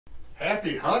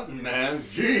Happy hunting, man.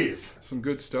 Jeez. Some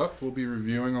good stuff we'll be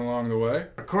reviewing along the way.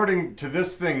 According to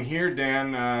this thing here,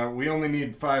 Dan, we only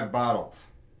need 5 bottles.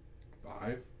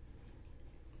 5?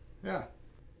 Yeah.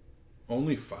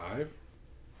 Only 5?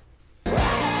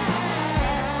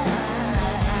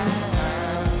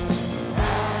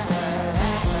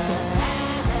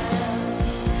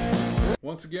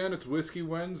 Once again, it's Whiskey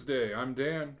Wednesday. I'm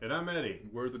Dan. And I'm Eddie.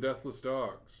 We're the Deathless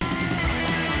Dogs.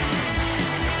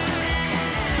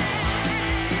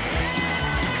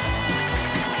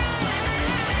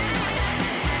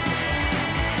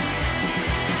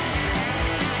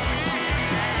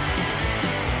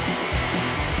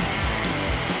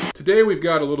 Today we've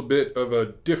got a little bit of a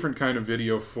different kind of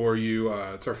video for you.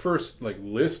 It's our first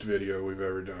list video we've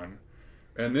ever done.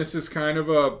 And this is kind of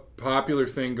a popular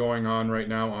thing going on right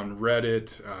now on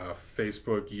Reddit,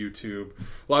 Facebook, YouTube.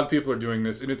 A lot of people are doing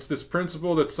this, and it's this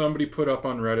principle that somebody put up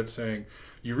on Reddit saying,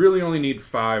 you really only need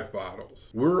 5 bottles.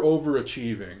 We're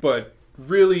overachieving, but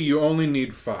really you only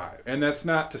need 5. And that's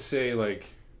not to say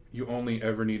you only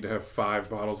ever need to have 5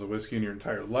 bottles of whiskey in your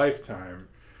entire lifetime.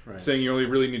 Right. Saying you only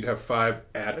really need to have 5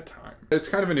 at a time. It's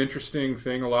kind of an interesting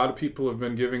thing. A lot of people have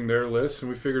been giving their lists, and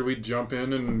we figured we'd jump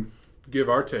in and give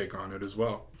our take on it as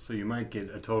well. So you might get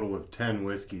a total of 10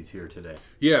 whiskeys here today.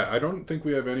 Yeah, I don't think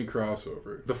we have any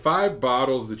crossover. The 5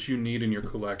 bottles that you need in your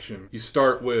collection, you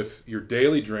start with your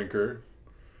daily drinker,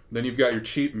 then you've got your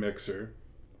cheap mixer,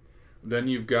 then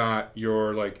you've got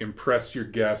your impress your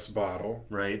guests bottle.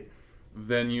 Right.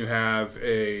 Then you have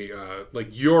a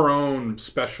your own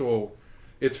special.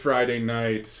 It's Friday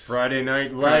night. Friday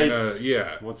night lights.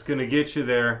 Yeah. What's going to get you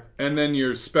there? And then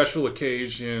your special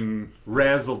occasion.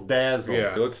 Razzle dazzle.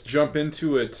 Yeah. Let's jump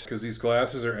into it because these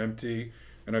glasses are empty.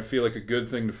 And I feel like a good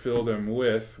thing to fill them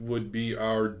with would be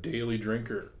our daily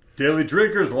drinker. Daily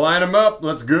drinkers, line them up.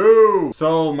 Let's go.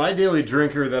 So my daily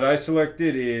drinker that I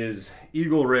selected is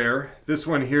Eagle Rare. This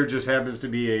one here just happens to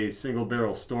be a single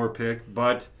barrel store pick.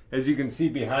 But as you can see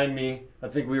behind me, I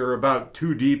think we were about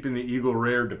 2 deep in the Eagle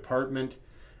Rare department.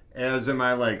 As am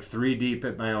I 3 deep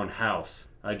at my own house.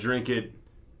 I drink it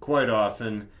quite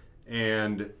often,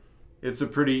 and it's a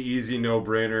pretty easy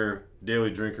no-brainer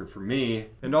daily drinker for me.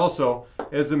 And also,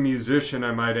 as a musician,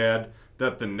 I might add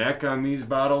that the neck on these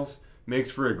bottles makes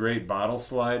for a great bottle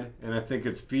slide, and I think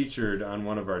it's featured on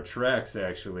one of our tracks,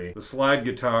 actually. The slide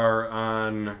guitar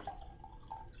on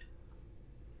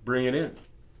Bring It In.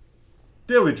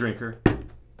 Daily drinker.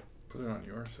 Put it on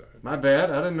your side. My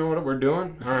bad. I didn't know what we're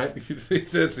doing. All right.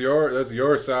 That's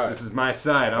your side. This is my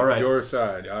side. All right. That's your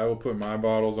side. I will put my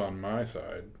bottles on my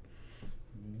side.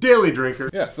 Daily drinker.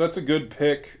 Yeah, so that's a good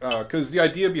pick. Because the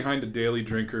idea behind a daily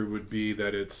drinker would be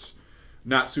that it's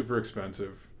not super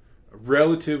expensive,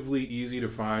 relatively easy to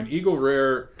find. Eagle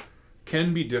Rare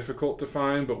can be difficult to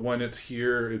find, but when it's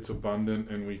here, it's abundant,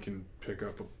 and we can pick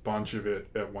up a bunch of it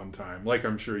at one time, like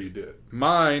I'm sure you did.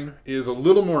 Mine is a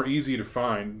little more easy to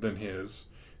find than his,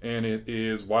 and it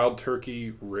is Wild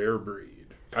Turkey Rare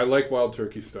Breed. I like Wild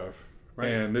Turkey stuff, right.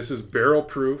 And this is barrel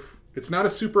proof. It's not a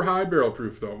super high barrel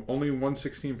proof, though, only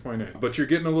 116.8, but you're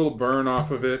getting a little burn off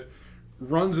of it.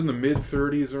 Runs in the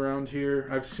mid-30s around here.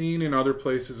 I've seen in other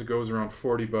places it goes around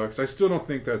 $40. I still don't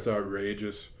think that's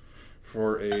outrageous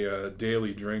for a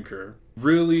daily drinker.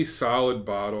 Really solid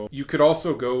bottle. You could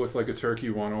also go with a Turkey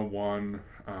 101.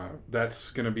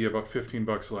 That's going to be about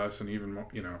 $15 less, and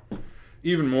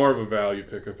even more of a value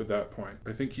pickup at that point.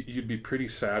 I think you'd be pretty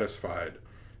satisfied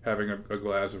having a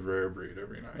glass of Rare Breed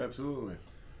every night. Absolutely.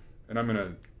 And I'm going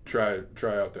to try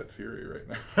out that theory right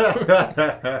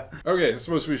now. Okay, I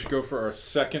suppose we should go for our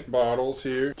second bottles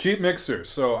here. Cheap mixer.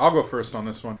 So I'll go first on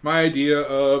this one. My idea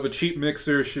of a cheap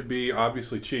mixer should be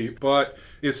obviously cheap, but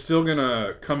it's still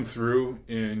gonna come through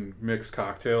in mixed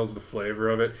cocktails, the flavor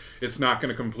of it. It's not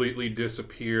gonna completely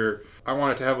disappear. I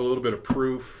want it to have a little bit of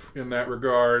proof in that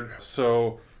regard.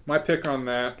 So my pick on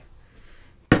that,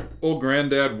 Old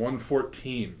Grandad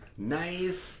 114.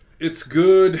 Nice. It's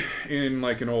good in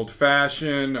an old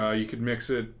fashioned. You could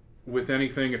mix it with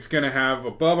anything. It's going to have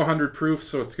above 100 proof,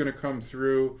 so it's going to come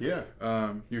through.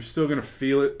 Yeah. You're still going to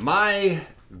feel it. My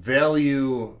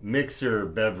value mixer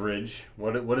beverage,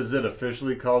 what is it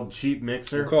officially called? Cheap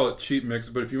mixer? We'll call it cheap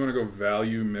mixer, but if you want to go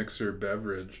value mixer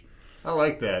beverage. I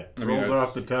like that. It rolls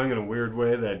off the tongue in a weird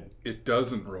way that... It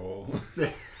doesn't roll.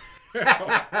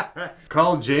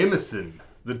 Called Jameson,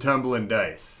 the Tumbling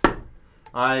Dice.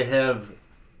 I have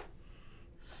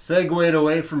segued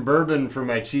away from bourbon for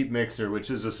my cheap mixer, which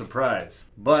is a surprise.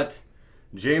 But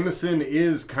Jameson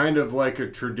is kind of like a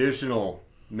traditional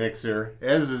mixer,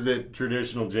 as is it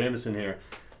traditional Jameson here,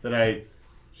 that I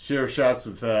share shots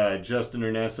with Justin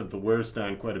Ernest of The Worst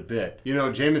on quite a bit. You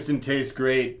know, Jameson tastes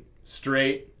great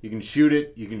straight. You can shoot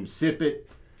it. You can sip it.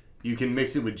 You can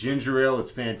mix it with ginger ale.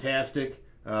 It's fantastic.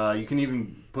 You can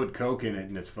even put Coke in it,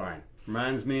 and it's fine.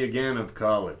 Reminds me again of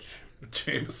college.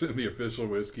 Jameson, the official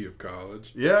whiskey of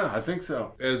college. Yeah, I think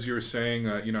so. As you were saying,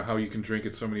 how you can drink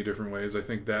it so many different ways. I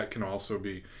think that can also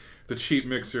be the cheap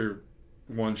mixer.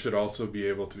 One should also be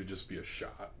able to just be a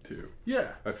shot too.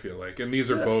 Yeah, I feel like, and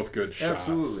these are both good shots.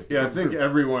 Absolutely. Yeah, I think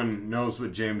everyone knows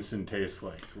what Jameson tastes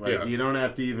like. You don't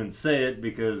have to even say it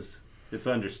because it's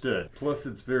understood. Plus,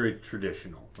 it's very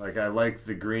traditional. Like, I like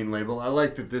the green label. I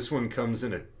like that this one comes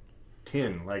in a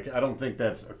tin. Like, I don't think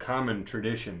that's a common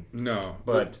tradition. No,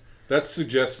 but that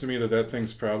suggests to me that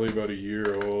thing's probably about a year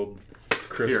old.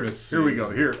 Christmas. Here we go.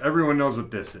 Here, everyone knows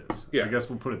what this is. Yeah. I guess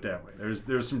we'll put it that way.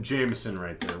 There's some Jameson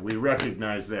right there. We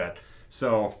recognize that.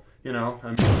 So, it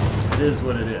is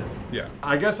what it is. Yeah.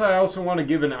 I guess I also want to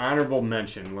give an honorable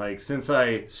mention. Like, since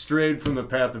I strayed from the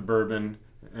path of bourbon,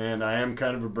 and I am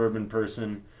kind of a bourbon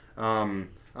person,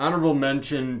 honorable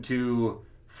mention to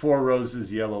Four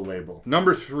Roses Yellow Label.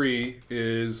 Number 3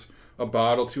 is a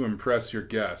bottle to impress your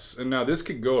guests. And now this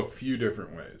could go a few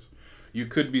different ways. You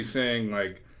could be saying,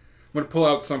 like, I'm going to pull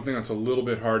out something that's a little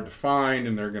bit hard to find,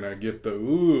 and they're going to get the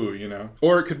ooh,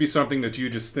 Or it could be something that you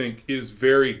just think is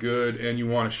very good and you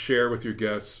want to share with your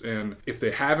guests. And if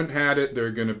they haven't had it,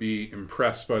 they're going to be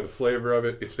impressed by the flavor of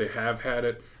it. If they have had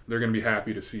it, they're going to be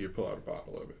happy to see you pull out a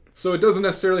bottle of it. So it doesn't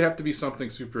necessarily have to be something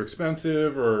super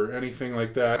expensive or anything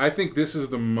like that. I think this is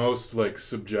the most,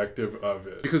 subjective of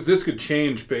it. Because this could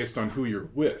change based on who you're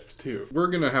with, too. We're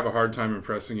going to have a hard time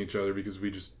impressing each other because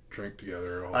we just drink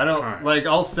together all the time.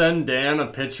 I'll send Dan a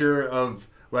picture of,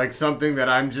 something that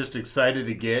I'm just excited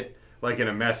to get, in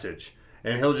a message.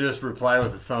 And he'll just reply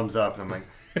with a thumbs up. And I'm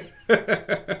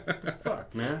like,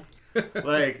 fuck, man.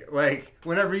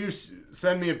 Whenever you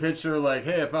send me a picture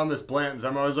hey, I found this Blanton's,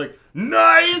 I'm always like,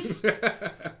 nice!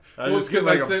 It's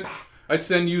because I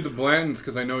send you the Blantons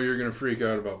because I know you're going to freak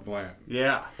out about Blanton.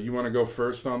 Yeah. You want to go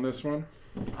first on this one?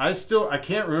 I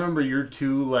can't remember your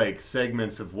two,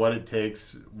 segments of what it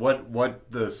takes,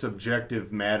 what the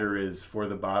subjective matter is for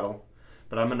the bottle.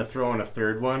 But I'm going to throw in a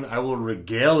third one. I will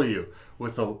regale you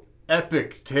with an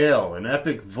epic tale, an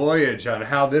epic voyage on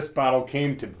how this bottle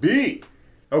came to be.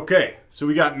 Okay, so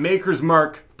we got Maker's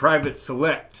Mark Private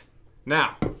Select.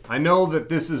 Now, I know that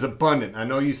this is abundant. I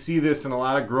know you see this in a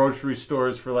lot of grocery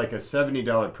stores for a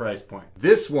 $70 price point.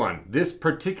 This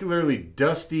particularly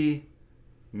dusty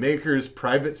Maker's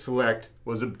Private Select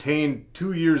was obtained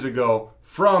 2 years ago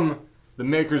from the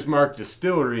Maker's Mark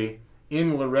Distillery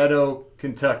in Loretto,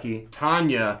 Kentucky.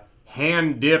 Tanya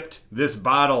hand-dipped this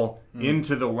bottle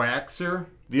into the waxer.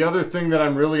 The other thing that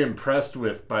I'm really impressed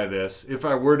with by this, if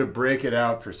I were to break it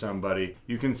out for somebody,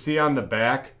 you can see on the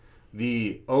back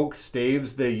the oak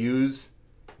staves they use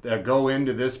that go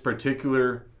into this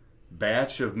particular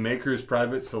batch of Maker's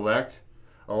Private Select.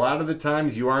 A lot of the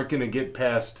times you aren't going to get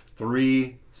past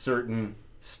 3 certain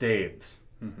staves.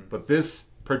 Mm-hmm. But this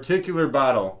particular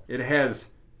bottle, it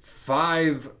has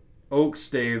 5 oak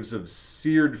staves of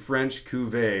seared French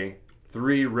cuvee,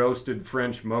 3 roasted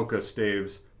French mocha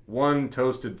staves, 1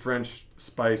 toasted French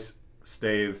spice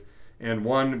stave, and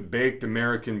 1 baked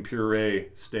American puree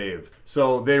stave.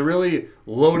 So they really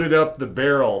loaded up the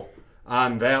barrel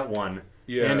on that one.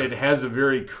 Yeah. And it has a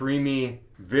very creamy,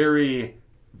 very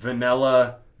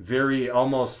vanilla, very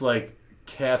almost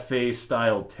cafe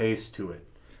style taste to it.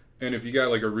 And if you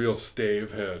got a real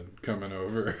stave head coming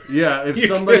over, yeah, if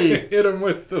somebody hit them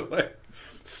with the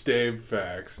stave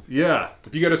facts. Yeah,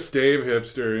 if you got a stave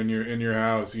hipster in your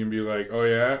house, you can be like, oh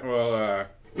yeah, well,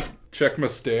 check my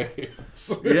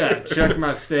staves. Yeah, check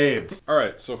my staves. All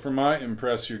right, so for my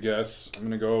impress your guests, I'm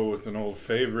gonna go with an old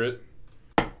favorite,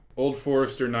 Old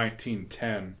Forester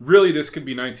 1910. Really, this could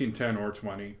be 1910 or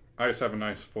 20. I just have a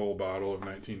nice full bottle of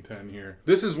 1910 here.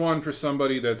 This is one for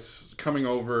somebody that's coming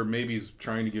over, maybe is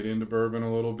trying to get into bourbon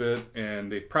a little bit,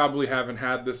 and they probably haven't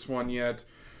had this one yet.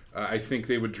 I think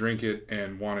they would drink it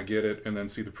and want to get it and then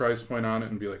see the price point on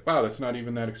it and be like, wow, that's not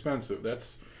even that expensive.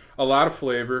 That's a lot of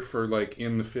flavor for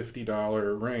in the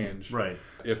 $50 range. Right.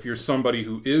 If you're somebody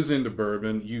who is into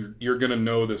bourbon, you're going to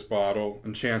know this bottle,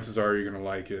 and chances are you're going to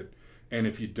like it. And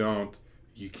if you don't,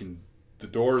 the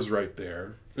door's right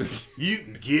there. You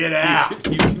can get out.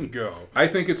 You can go. I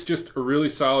think it's just a really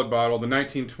solid bottle. The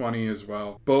 1920 as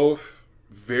well. Both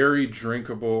very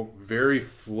drinkable, very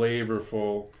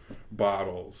flavorful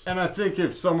bottles. And I think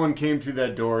if someone came through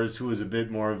that doors who was a bit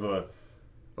more of a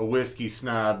whiskey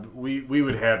snob, we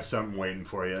would have something waiting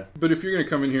for you. But if you're going to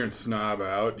come in here and snob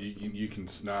out, you can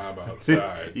snob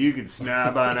outside. You can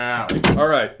snob on out. All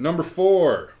right, number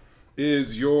 4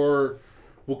 is your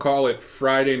we'll call it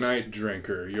Friday night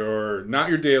drinker. You're not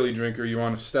your daily drinker. You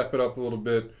want to step it up a little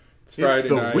bit. It's Friday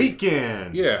the night.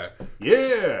 Weekend. Yeah.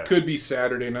 Yeah. Could be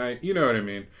Saturday night. You know what I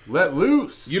mean. Let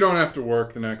loose. You don't have to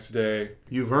work the next day.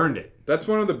 You've earned it. That's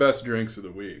one of the best drinks of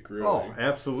the week, really. Oh,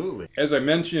 absolutely. As I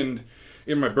mentioned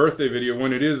in my birthday video,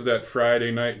 when it is that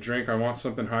Friday night drink, I want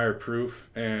something higher proof,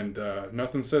 and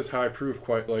nothing says high proof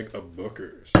quite like a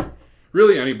Booker's.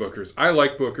 Really, any Booker's. I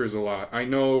like Booker's a lot. I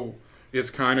know it's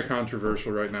kind of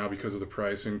controversial right now because of the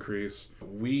price increase.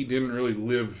 We didn't really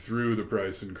live through the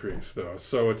price increase, though,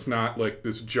 so it's not like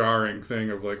this jarring thing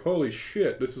of like, holy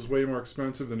shit, this is way more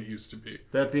expensive than it used to be.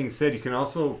 That being said, you can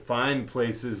also find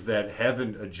places that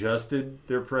haven't adjusted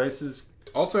their prices.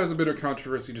 Also has a bit of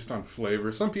controversy just on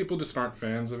flavor. Some people just aren't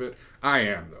fans of it. I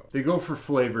am, though. They go for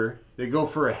flavor. They go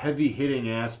for a heavy-hitting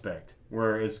aspect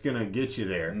where it's going to get you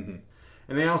there. Mm-hmm.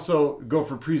 And they also go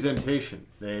for presentation.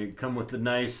 They come with the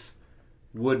nice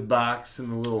wood box and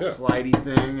the little slidey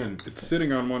thing. And it's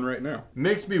sitting on one right now.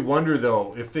 Makes me wonder,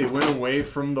 though, if they went away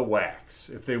from the wax,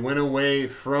 if they went away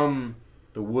from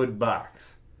the wood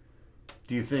box,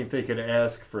 do you think they could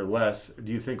ask for less?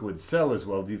 Do you think it would sell as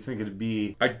well? Do you think it'd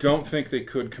be... I don't think they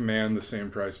could command the same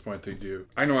price point they do.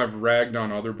 I know I've ragged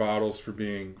on other bottles for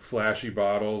being flashy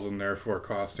bottles and therefore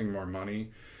costing more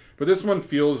money. But this one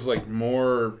feels like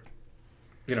more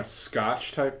in a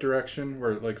Scotch type direction,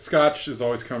 where like Scotch is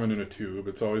always coming in a tube.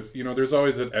 It's always, you know, there's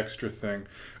always an extra thing.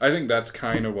 I think that's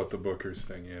kind of what the Booker's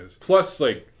thing is. Plus,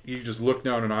 like, you just look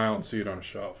down an aisle and see it on a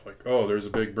shelf. Like, oh, there's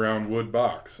a big brown wood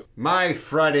box. My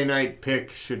Friday night pick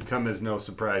should come as no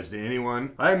surprise to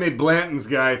anyone. I'm a Blanton's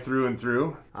guy through and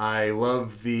through. I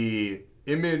love the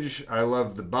image, I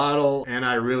love the bottle, and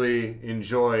I really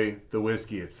enjoy the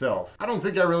whiskey itself. I don't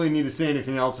think I really need to say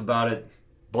anything else about it.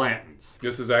 Blanton's.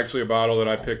 This is actually a bottle that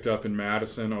I picked up in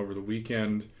Madison over the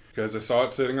weekend because I saw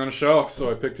it sitting on a shelf, so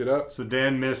I picked it up. So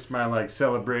Dan missed my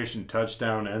celebration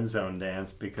touchdown end zone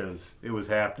dance because it was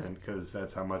happening, because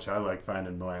that's how much I like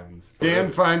finding Blanton's. Dan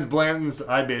finds Blanton's,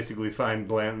 I basically find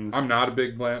Blanton's. I'm not a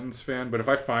big Blanton's fan, but if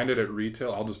I find it at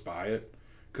retail, I'll just buy it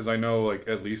because I know like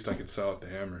at least I could sell it to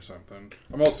him or something.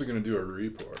 I'm also going to do a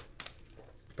report.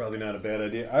 Probably not a bad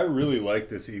idea. I really like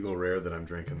this Eagle Rare that I'm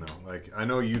drinking, though. Like, I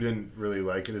know you didn't really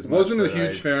like it as much. Wasn't a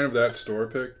huge fan of that store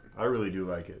pick. I really do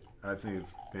like it. I think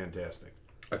it's fantastic.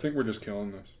 I think we're just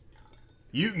killing this.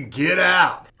 You can get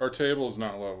out. Our table is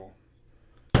not level.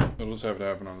 It'll just have to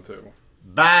happen on the table.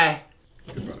 Bye.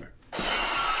 Goodbye.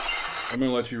 I'm going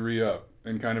to let you re-up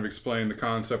and kind of explain the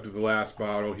concept of the last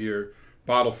bottle here.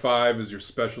 Bottle 5 is your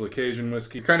special occasion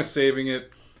whiskey. You're kind of saving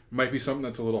it. Might be something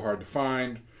that's a little hard to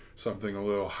find. Something a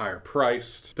little higher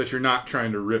priced, that you're not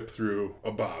trying to rip through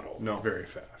a bottle very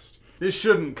fast. This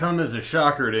shouldn't come as a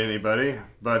shocker to anybody,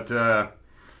 but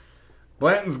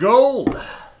Blanton's Gold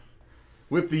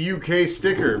with the UK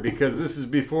sticker, because this is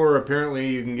before apparently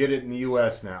you can get it in the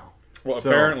US now. Well,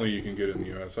 apparently you can get it in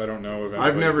the US. I don't know if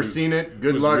I've never seen it.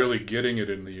 Good luck. Really getting it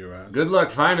in the US. Good luck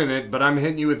finding it, but I'm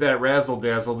hitting you with that razzle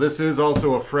dazzle. This is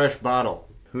also a fresh bottle.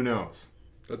 Who knows?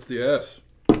 That's the S.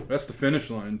 That's the finish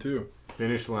line too.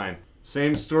 Finish line.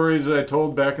 Same stories I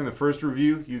told back in the first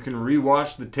review. You can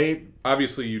rewatch the tape.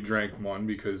 Obviously, you drank one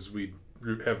because we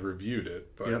have reviewed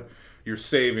it, but you're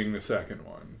saving the second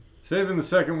one. Saving the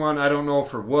second one, I don't know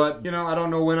for what. You know, I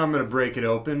don't know when I'm going to break it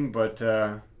open, but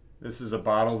this is a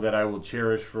bottle that I will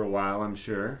cherish for a while, I'm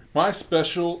sure. My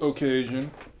special occasion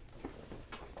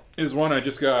is one I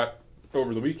just got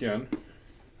over the weekend,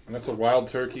 and that's a Wild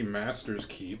Turkey Master's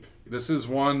Keep. This is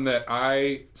one that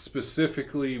I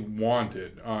specifically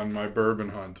wanted on my bourbon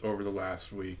hunt over the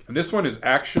last week. And this one is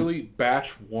actually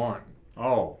batch 1.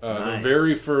 Oh, nice. The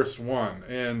very first one.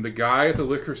 And the guy at the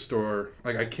liquor store,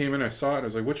 like I came in, I saw it, and I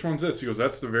was like, which one's this? He goes,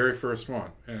 that's the very first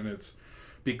one. And it's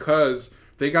because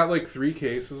they got like 3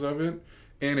 cases of it,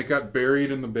 and it got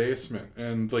buried in the basement.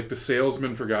 And like the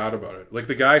salesman forgot about it. Like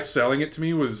the guy selling it to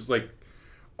me was like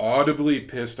audibly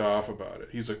pissed off about it.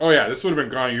 He's like, oh yeah, this would have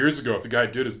been gone years ago if the guy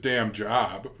did his damn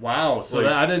job. Wow, so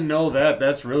I didn't know that.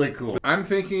 That's really cool. I'm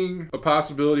thinking a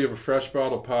possibility of a fresh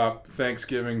bottle pop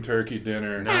Thanksgiving turkey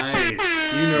dinner. Nice. You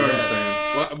know what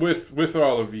I'm saying. With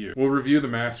all of you. We'll review the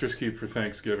Master's Keep for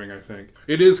Thanksgiving, I think.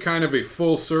 It is kind of a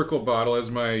full circle bottle, as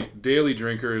my daily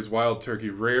drinker is Wild Turkey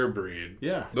Rare Breed.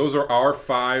 Yeah. Those are our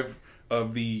 5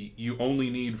 of the you only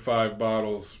need 5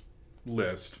 bottles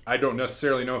list. I don't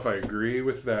necessarily know if I agree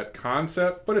with that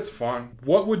concept, but it's fun.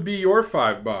 What would be your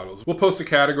 5 bottles? We'll post the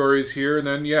categories here, and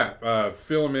then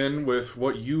fill them in with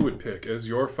what you would pick as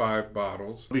your 5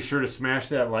 bottles. Be sure to smash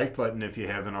that like button if you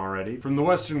haven't already. From the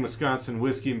Western Wisconsin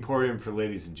Whiskey Emporium for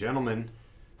ladies and gentlemen,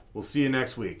 we'll see you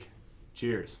next week.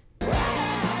 Cheers.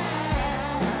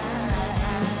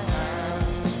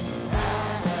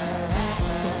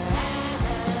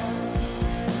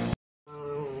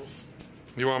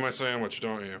 You want my sandwich,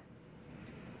 don't you?